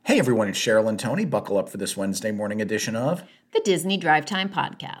everyone, it's Cheryl and Tony. Buckle up for this Wednesday morning edition of the Disney Drive Time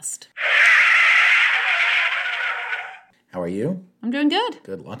Podcast. How are you? I'm doing good.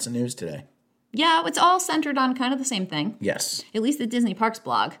 Good. Lots of news today. Yeah, it's all centered on kind of the same thing. Yes. At least the Disney Parks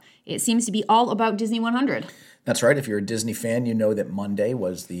blog. It seems to be all about Disney 100. That's right. If you're a Disney fan, you know that Monday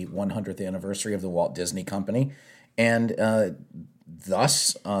was the 100th anniversary of the Walt Disney Company. And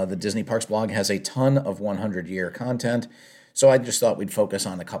thus, the Disney Parks blog has a ton of 100-year content. So I just thought we'd focus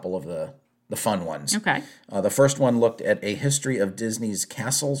on a couple of the fun ones. Okay. The first one looked at a history of Disney's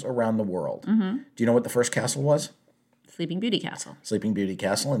castles around the world. Mm-hmm. Do you know what the first castle was? Sleeping Beauty Castle. Sleeping Beauty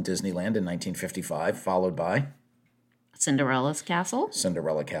Castle in Disneyland in 1955, followed by Cinderella's Castle.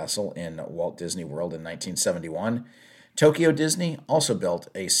 Cinderella Castle in Walt Disney World in 1971. Tokyo Disney also built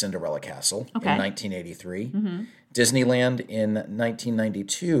a Cinderella Castle in 1983. Mm-hmm. Disneyland in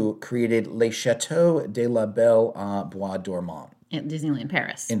 1992 created Les Châteaux de la Belle à Bois Dormant. At Disneyland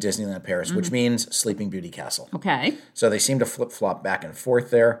Paris. In Disneyland Paris, which means Sleeping Beauty Castle. Okay. So they seem to flip-flop back and forth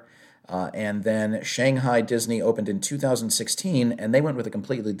there. And then Shanghai Disney opened in 2016, and they went with a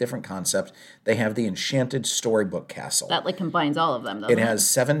completely different concept. They have the Enchanted Storybook Castle. That combines all of them, though. It has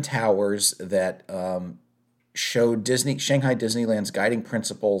 7 towers that show Shanghai Disneyland's guiding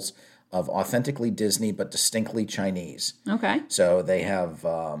principles of authentically Disney but distinctly Chinese. Okay. So they have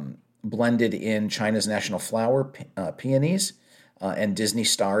blended in China's national flower, peonies, and Disney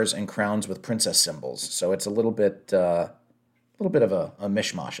stars and crowns with princess symbols. So it's a little bit of a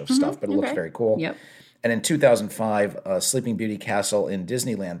mishmash of stuff, but it looks very cool. Yep. And in 2005, Sleeping Beauty Castle in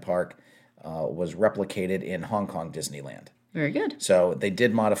Disneyland Park was replicated in Hong Kong Disneyland. Very good. So they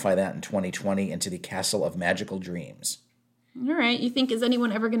did modify that in 2020 into the Castle of Magical Dreams. All right. You think, is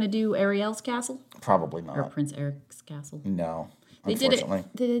anyone ever going to do Ariel's Castle? Probably not. Or Prince Eric's Castle? No, unfortunately.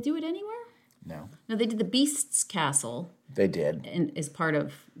 Did they do it anywhere? No. No, they did the Beast's Castle. They did. And as part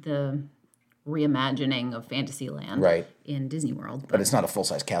of the reimagining of Fantasyland in Disney World. But it's not a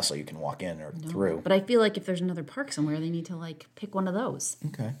full-size castle you can walk in or through. But I feel like if there's another park somewhere, they need to pick one of those.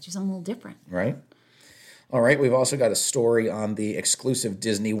 Okay. Do something a little different. Right. All right, we've also got a story on the exclusive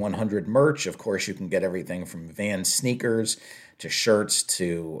Disney 100 merch. Of course, you can get everything from Vans sneakers to shirts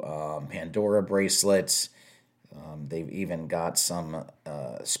to Pandora bracelets. They've even got some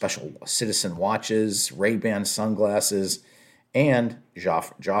special Citizen watches, Ray-Ban sunglasses, and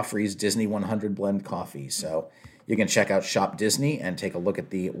Joffrey's Disney 100 blend coffee. So you can check out Shop Disney and take a look at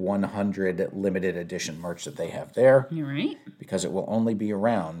the 100 limited edition merch that they have there. All right. Because it will only be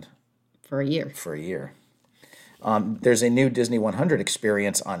around for a year. There's a new Disney 100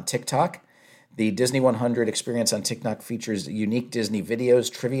 experience on TikTok. The Disney 100 experience on TikTok features unique Disney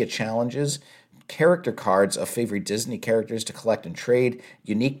videos, trivia challenges, character cards of favorite Disney characters to collect and trade,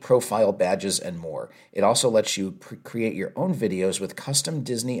 unique profile badges, and more. It also lets you create your own videos with custom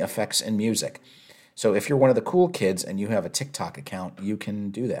Disney effects and music. So if you're one of the cool kids and you have a TikTok account, you can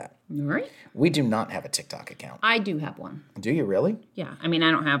do that. All right. We do not have a TikTok account. I do have one. Do you really? Yeah. I mean,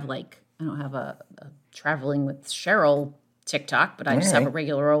 I don't have a Traveling with Cheryl TikTok, but I just have a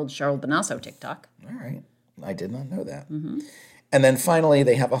regular old Cheryl Bonasso TikTok. All right. I did not know that. Mm-hmm. And then finally,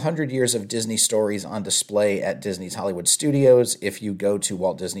 they have 100 years of Disney stories on display at Disney's Hollywood Studios. If you go to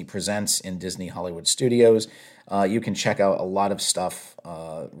Walt Disney Presents in Disney Hollywood Studios, you can check out a lot of stuff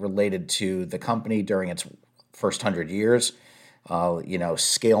related to the company during its first 100 years.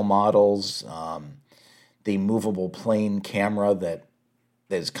 Scale models, the movable plane camera that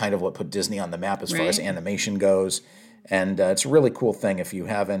is kind of what put Disney on the map as far as animation goes. And it's a really cool thing. If you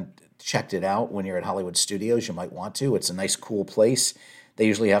haven't checked it out when you're at Hollywood Studios, you might want to. It's a nice, cool place. They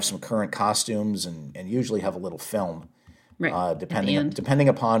usually have some current costumes and usually have a little film, depending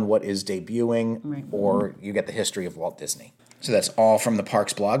upon what is debuting, or you get the history of Walt Disney. So that's all from the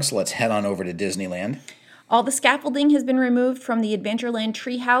Parks blog. So let's head on over to Disneyland. All the scaffolding has been removed from the Adventureland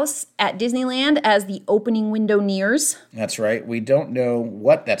treehouse at Disneyland as the opening window nears. That's right. We don't know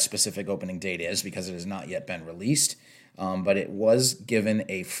what that specific opening date is because it has not yet been released, but it was given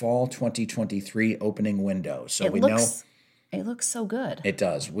a fall 2023 opening window. So it looks so good. It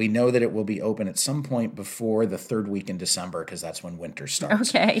does. We know that it will be open at some point before the 3rd week in December because that's when winter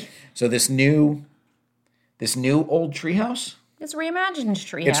starts. Okay. So this new old treehouse. It's reimagined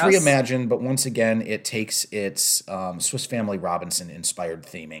treehouse. It's reimagined, but once again, it takes its Swiss Family Robinson-inspired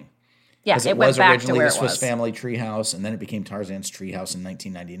theming. Yeah, it went back to where it was. It was originally the Swiss Family Treehouse, and then it became Tarzan's Treehouse in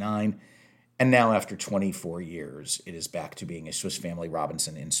 1999. And now, after 24 years, it is back to being a Swiss Family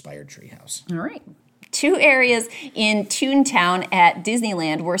Robinson-inspired treehouse. All right. 2 areas in Toontown at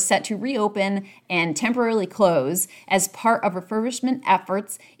Disneyland were set to reopen and temporarily close as part of refurbishment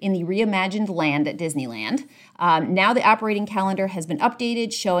efforts in the reimagined land at Disneyland. Now the operating calendar has been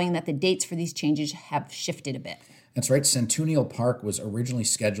updated, showing that the dates for these changes have shifted a bit. That's right. Centennial Park was originally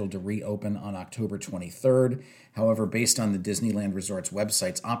scheduled to reopen on October 23rd. However, based on the Disneyland Resort's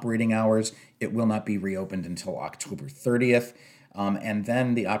website's operating hours, it will not be reopened until October 30th. And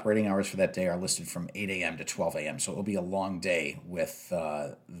then the operating hours for that day are listed from 8 a.m. to 12 a.m. So it will be a long day with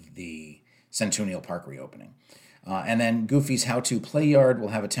the Centennial Park reopening. And then Goofy's How To Play Yard will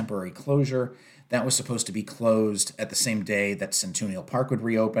have a temporary closure. That was supposed to be closed at the same day that Centennial Park would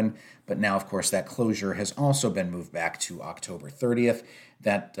reopen, but now, of course, that closure has also been moved back to October 30th.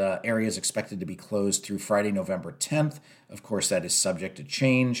 That area is expected to be closed through Friday, November 10th. Of course, that is subject to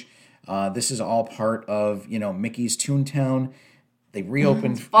change. This is all part of, Mickey's Toontown. They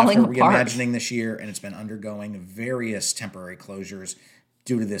reopened after reimagining this year, and it's been undergoing various temporary closures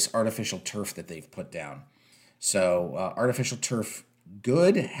due to this artificial turf that they've put down. So artificial turf,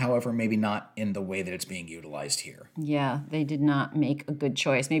 good, however, maybe not in the way that it's being utilized here. Yeah, they did not make a good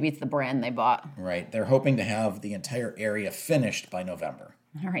choice. Maybe it's the brand they bought. Right. They're hoping to have the entire area finished by November.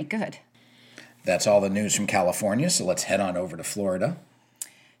 All right, good. That's all the news from California, so let's head on over to Florida.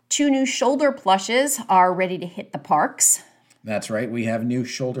 2 new shoulder plushes are ready to hit the parks. That's right. We have new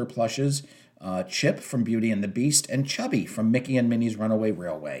shoulder plushes, Chip from Beauty and the Beast and Chubby from Mickey and Minnie's Runaway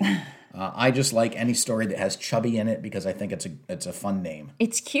Railway. I just like any story that has Chubby in it because I think it's a fun name.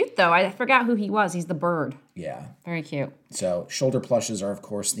 It's cute, though. I forgot who he was. He's the bird. Yeah. Very cute. So shoulder plushes are, of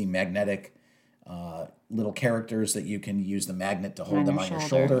course, the magnetic little characters that you can use the magnet to hold them on your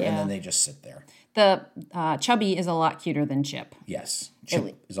shoulder, and then they just sit there. The Chubby is a lot cuter than Chip. Yes.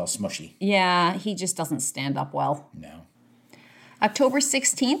 Chip is all smushy. Yeah, he just doesn't stand up well. No. October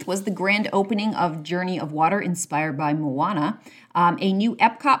 16th was the grand opening of Journey of Water, inspired by Moana. A new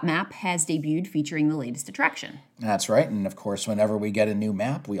Epcot map has debuted featuring the latest attraction. That's right. And of course, whenever we get a new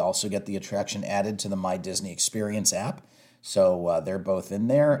map, we also get the attraction added to the My Disney Experience app. So they're both in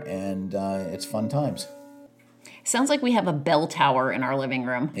there, and it's fun times. Sounds like we have a bell tower in our living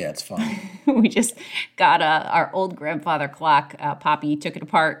room. Yeah, it's fun. We just got our old grandfather clock. Poppy took it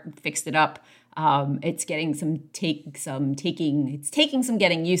apart, fixed it up. It's getting it's taking some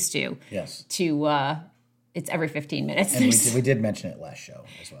getting used to. Yes. It's every 15 minutes. And we did mention it last show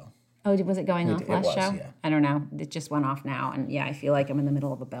as well. Oh, was it going off last show? Yeah. I don't know. It just went off now. And yeah, I feel like I'm in the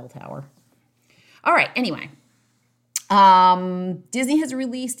middle of a bell tower. All right. Anyway. Disney has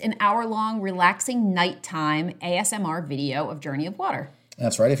released an hour-long relaxing nighttime ASMR video of Journey of Water.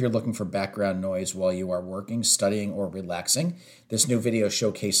 That's right. If you're looking for background noise while you are working, studying, or relaxing, this new video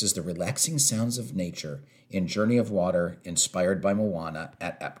showcases the relaxing sounds of nature in Journey of Water, inspired by Moana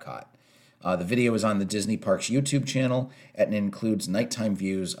at Epcot. The video is on the Disney Parks YouTube channel and includes nighttime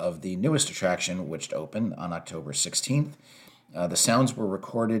views of the newest attraction, which opened on October 16th. The sounds were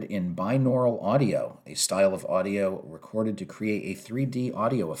recorded in binaural audio, a style of audio recorded to create a 3D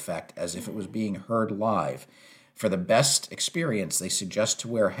audio effect as if it was being heard live. For the best experience, they suggest to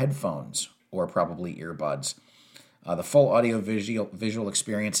wear headphones or probably earbuds. The full audio visual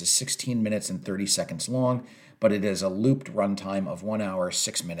experience is 16 minutes and 30 seconds long, but it is a looped runtime of 1 hour,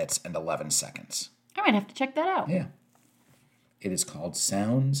 6 minutes, and 11 seconds. I might have to check that out. Yeah. It is called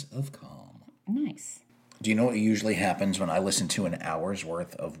Sounds of Calm. Nice. Do you know what usually happens when I listen to an hour's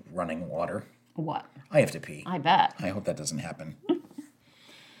worth of running water? What? I have to pee. I bet. I hope that doesn't happen.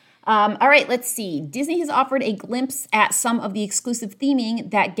 All right, let's see. Disney has offered a glimpse at some of the exclusive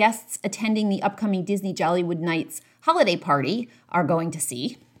theming that guests attending the upcoming Disney Jollywood Nights holiday party are going to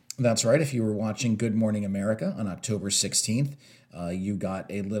see. That's right. If you were watching Good Morning America on October 16th, you got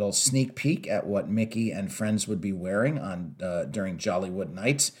a little sneak peek at what Mickey and friends would be wearing during Jollywood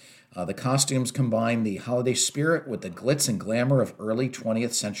Nights. The costumes combine the holiday spirit with the glitz and glamour of early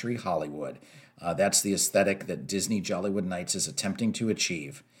 20th century Hollywood. That's the aesthetic that Disney Jollywood Nights is attempting to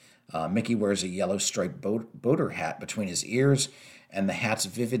achieve. Mickey wears a yellow striped boater hat between his ears, and the hat's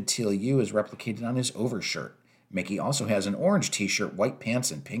vivid teal hue is replicated on his overshirt. Mickey also has an orange t-shirt, white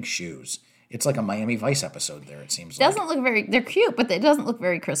pants, and pink shoes. It's like a Miami Vice episode there, it seems like. They're cute, but it doesn't look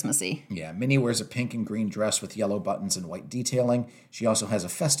very Christmassy. Yeah, Minnie wears a pink and green dress with yellow buttons and white detailing. She also has a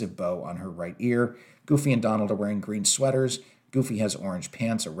festive bow on her right ear. Goofy and Donald are wearing green sweaters. Goofy has orange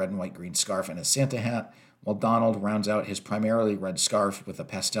pants, a red and white green scarf, and a Santa hat, while Donald rounds out his primarily red scarf with a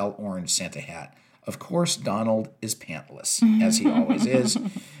pastel orange Santa hat. Of course, Donald is pantless, as he always is.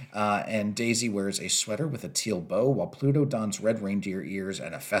 And Daisy wears a sweater with a teal bow, while Pluto dons red reindeer ears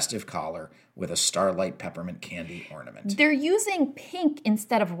and a festive collar with a starlight peppermint candy ornament. They're using pink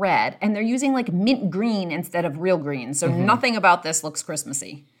instead of red, and they're using like mint green instead of real green. So nothing about this looks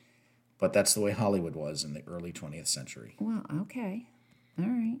Christmassy. But that's the way Hollywood was in the early 20th century. Well, okay. All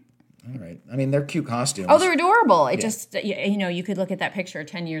right. All right. I mean, they're cute costumes. Oh, they're adorable. It just, you could look at that picture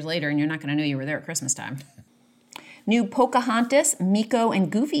 10 years later and you're not going to know you were there at Christmas time. New Pocahontas, Miko,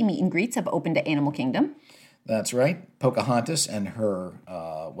 and Goofy meet and greets have opened at Animal Kingdom. That's right. Pocahontas and her,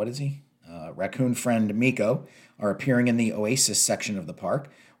 raccoon friend Miko are appearing in the Oasis section of the park,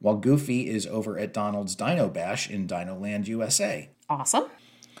 while Goofy is over at Donald's Dino Bash in Dino Land, USA. Awesome.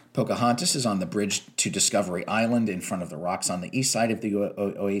 Pocahontas is on the bridge to Discovery Island in front of the rocks on the east side of the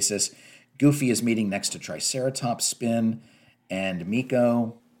Oasis. Goofy is meeting next to Triceratops Spin, and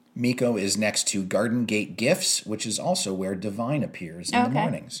Miko is next to Garden Gate Gifts, which is also where Divine appears in the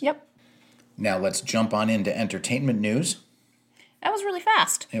mornings. Yep. Now let's jump on into entertainment news. That was really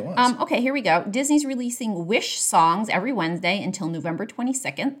fast. It was. Okay, here we go. Disney's releasing Wish songs every Wednesday until November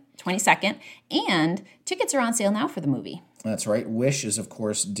 22nd, and tickets are on sale now for the movie. That's right. Wish is, of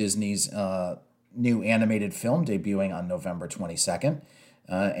course, Disney's new animated film debuting on November 22nd.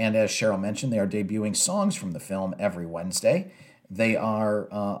 And as Cheryl mentioned, they are debuting songs from the film every Wednesday. They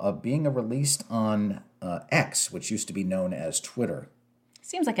are being released on X, which used to be known as Twitter.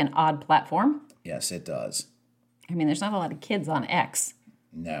 Seems like an odd platform. Yes, it does. I mean, there's not a lot of kids on X.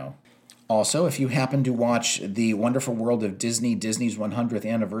 No. Also, if you happen to watch The Wonderful World of Disney, Disney's 100th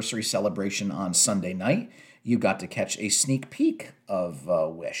anniversary celebration on Sunday night, you got to catch a sneak peek of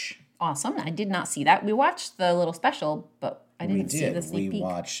Wish. Awesome. I did not see that. We watched the little special, but I didn't see the sneak peek. We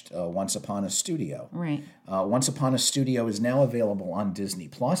watched Once Upon a Studio. Right. Once Upon a Studio is now available on Disney+.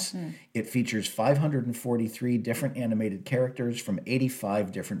 It features 543 different animated characters from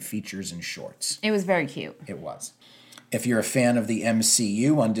 85 different features and shorts. It was very cute. It was. If you're a fan of the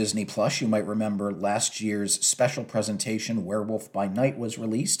MCU on Disney+, you might remember last year's special presentation, Werewolf by Night, was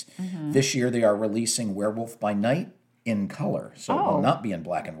released. This year they are releasing Werewolf by Night in color, so it will not be in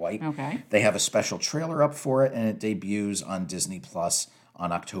black and white. Okay. They have a special trailer up for it, and it debuts on Disney Plus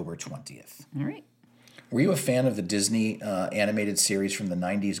on October 20th. All right. Were you a fan of the Disney animated series from the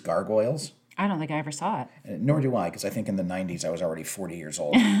 90s, Gargoyles? I don't think I ever saw it. Nor do I, because I think in the 90s I was already 40 years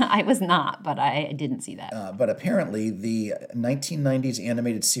old. I was not, but I didn't see that. But apparently the 1990s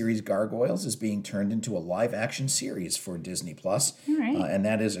animated series Gargoyles is being turned into a live-action series for Disney Plus, and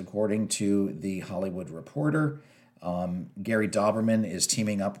that is according to The Hollywood Reporter. Gary Dauberman is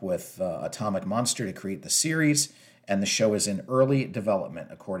teaming up with Atomic Monster to create the series, and the show is in early development,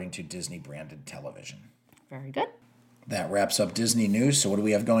 according to Disney-branded television. Very good. That wraps up Disney news. So what do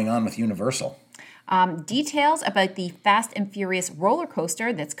we have going on with Universal? Details about the Fast and Furious roller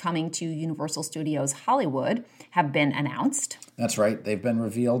coaster that's coming to Universal Studios Hollywood have been announced. That's right. They've been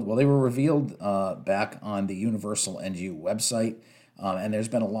revealed. Well, they were revealed back on the Universal NU website. And there's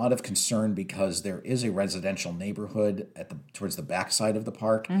been a lot of concern because there is a residential neighborhood towards the backside of the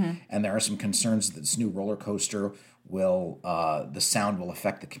park. And there are some concerns that this new roller coaster the sound will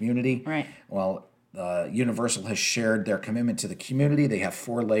affect the community. Right. Well, Universal has shared their commitment to the community. They have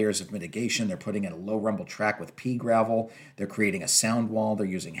 4 layers of mitigation. They're putting in a low rumble track with pea gravel. They're creating a sound wall. They're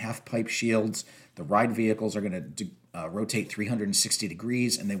using half pipe shields. The ride vehicles are going to rotate 360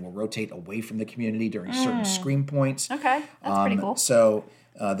 degrees, and they will rotate away from the community during certain scream points. Okay, that's pretty cool. So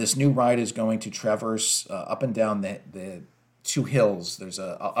this new ride is going to traverse up and down the 2 hills. There's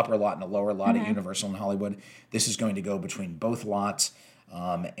a upper lot and a lower lot at Universal in Hollywood. This is going to go between both lots.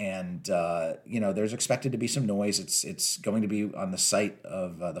 There's expected to be some noise. It's going to be on the site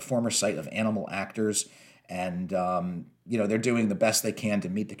of the former site of Animal Actors, and they're doing the best they can to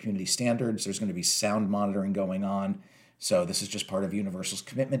meet the community standards. There's going to be sound monitoring going on, so this is just part of Universal's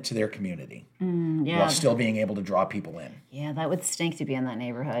commitment to their community, while still being able to draw people in. Yeah, that would stink to be in that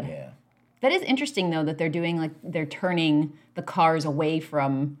neighborhood. Yeah, that is interesting though that they're turning the cars away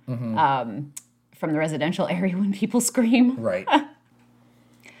from the residential area when people scream. Right.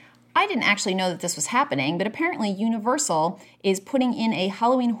 I didn't actually know that this was happening, but apparently Universal is putting in a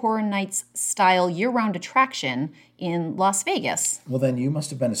Halloween Horror Nights style year-round attraction in Las Vegas. Well, then you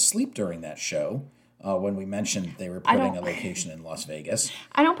must have been asleep during that show, when we mentioned they were putting a location in Las Vegas.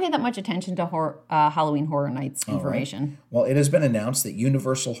 I don't pay that much attention to Halloween Horror Nights information. Right. Well, it has been announced that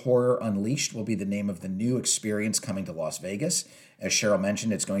Universal Horror Unleashed will be the name of the new experience coming to Las Vegas. As Cheryl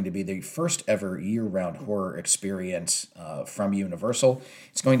mentioned, it's going to be the first ever year-round horror experience from Universal.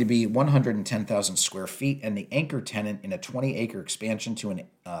 It's going to be 110,000 square feet and the anchor tenant in a 20-acre expansion to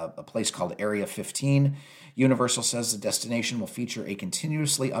a place called Area 15. Universal says the destination will feature a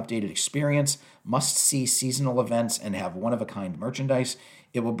continuously updated experience, must-see seasonal events, and have one-of-a-kind merchandise.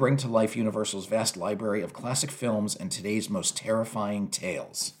 It will bring to life Universal's vast library of classic films and today's most terrifying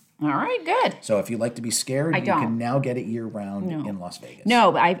tales. All right, good. So if you like to be scared, you can now get it year-round in Las Vegas.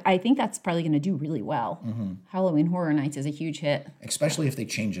 No, but I think that's probably going to do really well. Mm-hmm. Halloween Horror Nights is a huge hit. Especially if they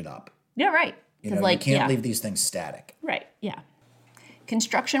change it up. Yeah, right. You can't leave these things static. Right, yeah.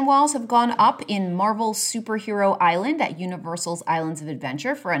 Construction walls have gone up in Marvel's Superhero Island at Universal's Islands of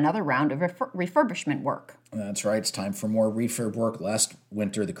Adventure for another round of refurbishment work. That's right. It's time for more refurb work. Last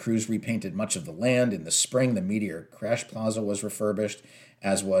winter, the crews repainted much of the land. In the spring, the Meteor Crash Plaza was refurbished,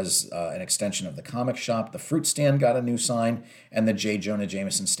 as was an extension of the comic shop. The fruit stand got a new sign, and the J. Jonah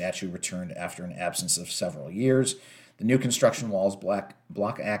Jameson statue returned after an absence of several years. The new construction walls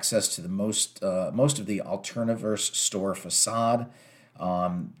block access to the most of the Alternaverse store facade.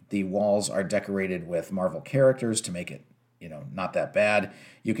 The walls are decorated with Marvel characters to make it, not that bad.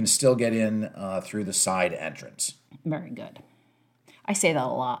 You can still get in through the side entrance. Very good. I say that a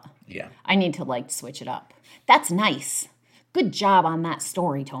lot. Yeah. I need to switch it up. That's nice. Good job on that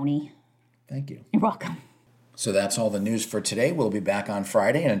story, Tony. Thank you. You're welcome. So that's all the news for today. We'll be back on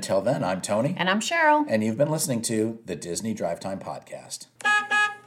Friday. And until then, I'm Tony. And I'm Cheryl. And you've been listening to the Disney Drive Time Podcast.